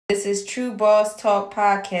This is True Boss Talk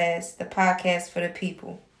Podcast, the podcast for the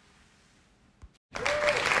people. Y'all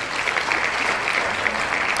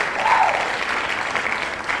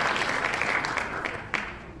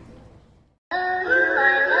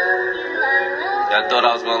thought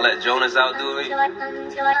I was gonna let Jonas outdo me? Nah.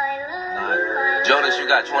 Jonas, you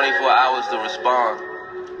got 24 hours to respond,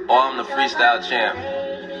 or I'm the freestyle champ.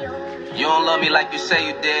 You don't love me like you say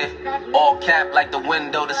you did. All cap like the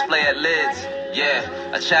window display at lids.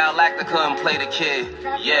 Yeah, a child actor couldn't play the kid.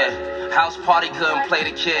 Yeah, house party couldn't play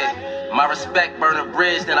the kid. My respect burn a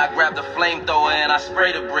bridge, then I grab the flamethrower and I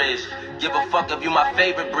spray the bridge. Give a fuck if you my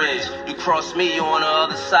favorite bridge. You cross me, you on the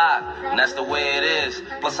other side. And that's the way it is.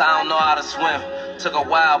 Plus I don't know how to swim. Took a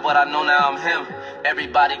while, but I know now I'm him.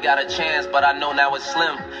 Everybody got a chance, but I know now it's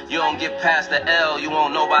slim. You don't get past the L, you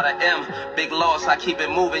won't know about the M. Big loss, I keep it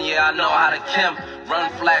moving, yeah, I know how to chem. Run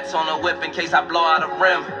flats on the whip in case I blow out a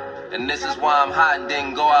rim. And this is why I'm hot and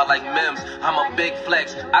didn't go out like Mims. I'm a big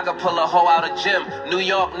flex, I could pull a hoe out of gym. New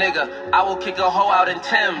York nigga, I will kick a hoe out in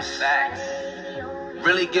Tim's.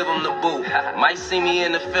 Really give them the boot. Might see me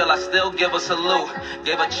in the field, I still give a salute.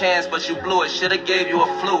 Gave a chance, but you blew it, should've gave you a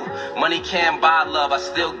flu. Money can't buy love, I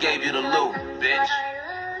still gave you the loot, bitch.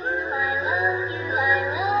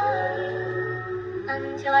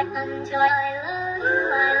 Until I love you,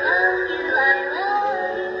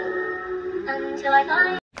 until I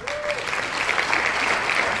find.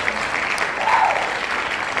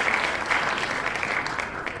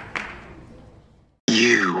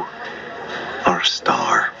 You are a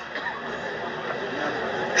star,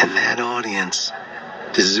 and that audience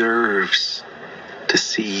deserves to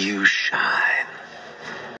see you shine.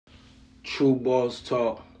 True Boss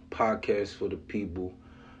Talk Podcast for the people.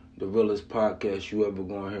 The realest podcast you ever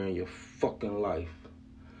gonna hear in your fucking life.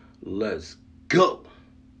 Let's go.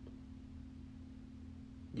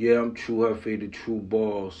 Yeah, I'm True Hefe, the True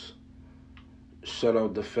Boss. Shout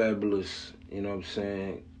out the Fabulous, you know what I'm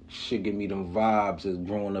saying? Shit give me them vibes as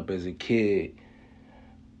growing up as a kid.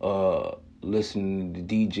 Listening to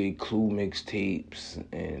DJ Clue mixtapes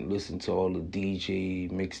and listen to all the DJ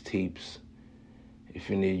mixtapes. If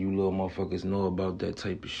any of you little motherfuckers know about that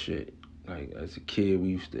type of shit. Like as a kid, we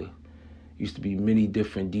used to be many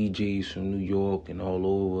different DJs from New York and all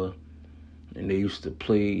over, and they used to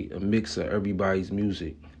play a mix of everybody's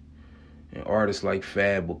music. And artists like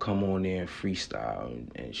Fab would come on there and freestyle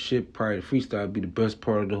and shit. Probably the freestyle would be the best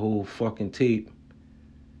part of the whole fucking tape.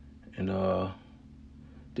 And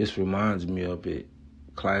this reminds me of it.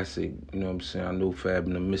 Classic, you know what I'm saying? I know Fab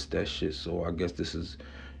and I missed that shit, so I guess this is,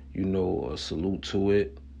 you know, a salute to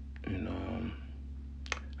it. And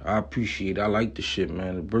I appreciate it. I like the shit,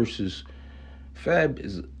 man. The verses, Fab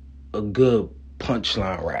is a good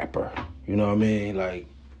punchline rapper. You know what I mean? Like,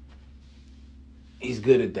 he's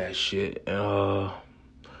good at that shit. And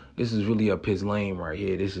this is really up his lane right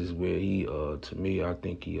here. This is where he, to me, I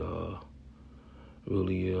think he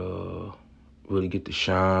really get to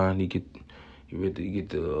shine. He really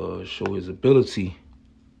get to show his ability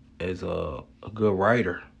as a good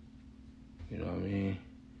writer. You know what I mean?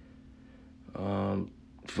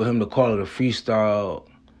 For him to call it a freestyle,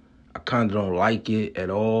 I kind of don't like it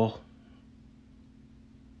at all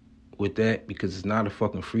with that, because it's not a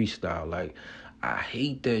fucking freestyle. Like, I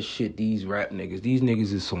hate that shit, these rap niggas. These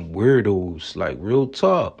niggas is some weirdos, like, real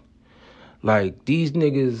talk. Like, these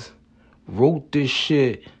niggas wrote this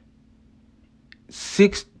shit,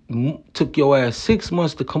 took your ass 6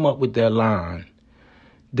 months to come up with that line.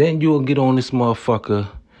 Then you'll get on this motherfucker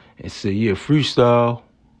and say, yeah, freestyle,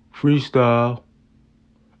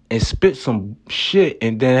 and spit some shit,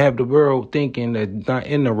 and then have the world thinking that not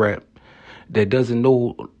in the rap, that doesn't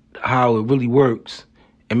know how it really works,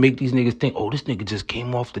 and make these niggas think, oh, this nigga just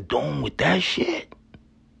came off the dome with that shit.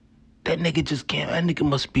 That nigga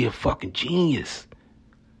must be a fucking genius.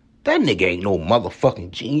 That nigga ain't no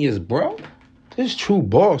motherfucking genius, bro. This is True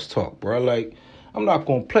Boss Talk, bro. Like, I'm not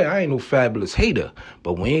gonna play. I ain't no Fabulous hater,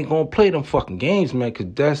 but we ain't gonna play them fucking games, man,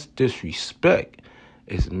 because that's disrespect.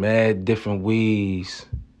 It's mad different ways,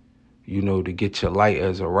 you know, to get your light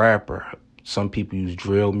as a rapper. Some people use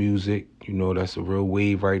drill music. You know, that's a real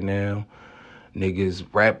wave right now. Niggas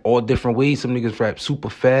rap all different ways. Some niggas rap super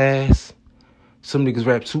fast. Some niggas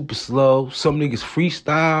rap super slow. Some niggas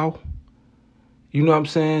freestyle. You know what I'm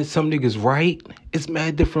saying? Some niggas write. It's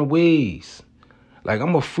mad different ways. Like,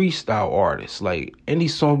 I'm a freestyle artist. Like, any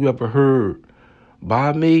song you ever heard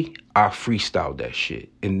by me, I freestyle that shit.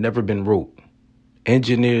 It never been wrote.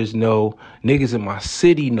 Engineers know. Niggas in my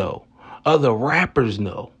city know. Other rappers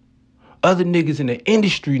know. Other niggas in the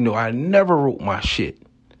industry know I never wrote my shit.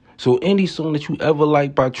 So any song that you ever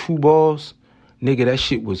like by True Boss, nigga, that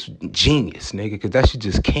shit was genius, nigga, because that shit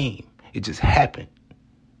just came. It just happened.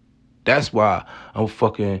 That's why I'm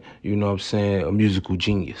fucking, you know what I'm saying, a musical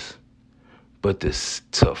genius. But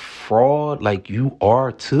to fraud like you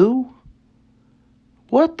are too?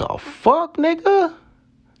 What the fuck, nigga?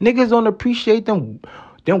 Niggas don't appreciate them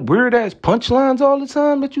weird ass punchlines all the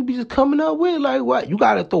time that you be just coming up with. Like, what? You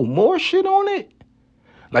gotta throw more shit on it?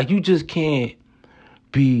 Like, you just can't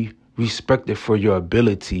be respected for your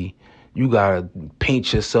ability. You gotta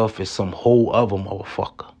paint yourself as some whole other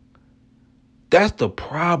motherfucker. That's the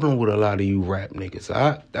problem with a lot of you rap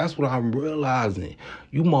niggas. That's what I'm realizing.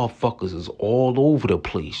 You motherfuckers is all over the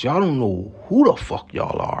place. Y'all don't know who the fuck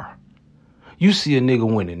y'all are. You see a nigga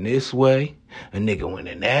winning this way, a nigga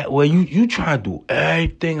winning that way. You try to do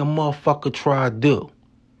everything a motherfucker try to do.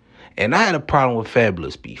 And I had a problem with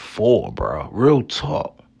Fabulous before, bro. Real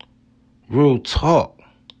talk. Real talk.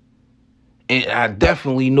 And I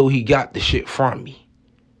definitely know he got the shit from me.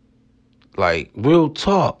 Like, real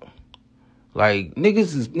talk. Like,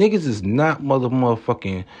 niggas is not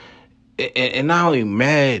motherfucking, and I ain't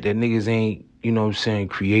mad that niggas ain't, you know what I'm saying,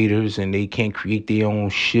 creators, and they can't create their own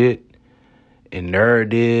shit and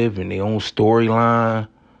narrative and their own storyline.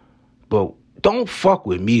 But don't fuck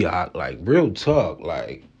with me, like, real talk.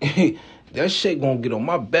 Like, that shit gonna get on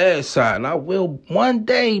my bad side, and I will one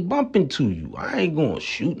day bump into you. I ain't gonna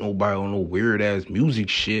shoot nobody on no weird-ass music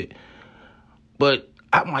shit, but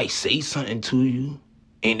I might say something to you.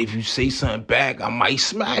 And if you say something back, I might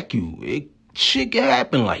smack you. Shit can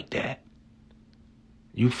happen like that.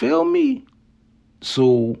 You feel me?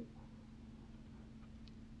 So,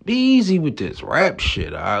 be easy with this rap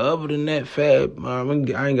shit. Other than that, Fab, I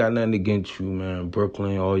ain't got nothing against you, man.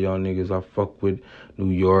 Brooklyn, all y'all niggas, I fuck with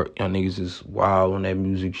New York. Y'all niggas is wild on that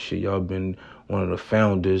music shit. Y'all been one of the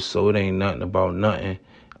founders, so it ain't nothing about nothing.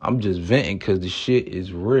 I'm just venting because the shit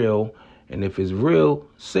is real. And if it's real,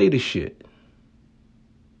 say the shit.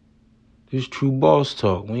 This true boss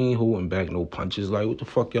talk. We ain't holding back no punches. Like, what the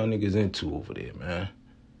fuck y'all niggas into over there, man?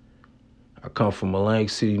 I come from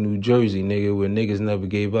Atlantic City, New Jersey, nigga, where niggas never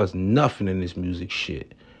gave us nothing in this music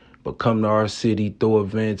shit. But come to our city, throw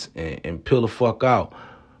events, and peel the fuck out.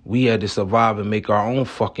 We had to survive and make our own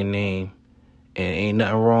fucking name. And ain't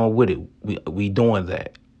nothing wrong with it. We doing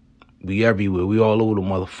that. We everywhere. We all over the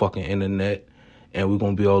motherfucking internet. And we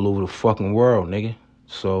gonna be all over the fucking world, nigga.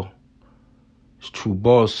 So, it's True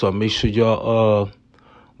Boss, so make sure y'all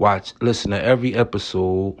listen to every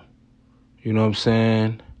episode. You know what I'm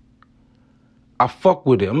saying? I fuck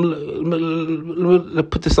with it. Let's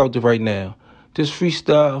put this out there right now. This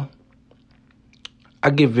freestyle, I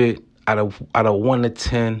give it out of 1 to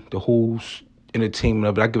 10, the whole entertainment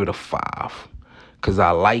of it, I give it a 5. Cause I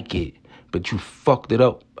like it. But you fucked it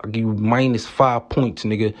up. I give you minus 5 points,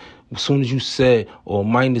 nigga. As soon as you said, or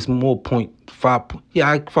minus more point, 5 points.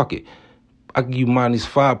 Yeah, fuck it. I give you minus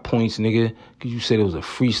 5 points, nigga, because you said it was a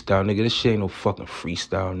freestyle, nigga. This shit ain't no fucking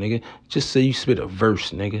freestyle, nigga. Just say you spit a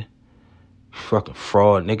verse, nigga. You fucking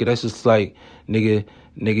fraud, nigga. That's just like, nigga,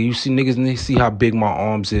 you see niggas see how big my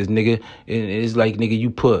arms is, nigga. And it's like, nigga, you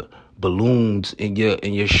put balloons in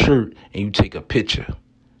your shirt and you take a picture.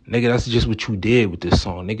 Nigga, that's just what you did with this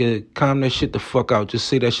song. Nigga, calm that shit the fuck out. Just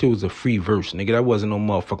say that shit was a free verse, nigga. That wasn't no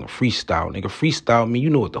motherfucking freestyle, nigga. Freestyle mean, you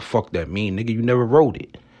know what the fuck that mean, nigga. You never wrote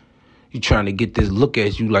it. You trying to get this look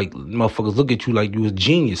at you like, motherfuckers look at you like you a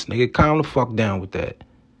genius, nigga. Calm the fuck down with that.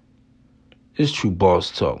 It's True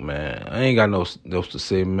Boss talk, man. I ain't got no else to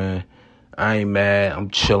say, man. I ain't mad. I'm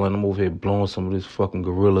chilling. I'm over here blowing some of this fucking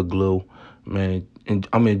Gorilla Glue, man. And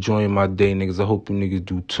I'm enjoying my day, niggas. I hope you niggas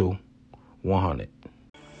do too. 100.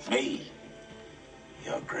 Me,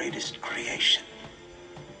 your greatest creation.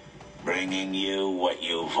 Bringing you what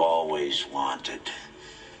you've always wanted.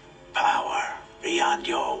 Power beyond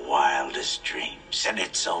your wildest dreams, and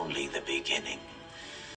it's only the beginning.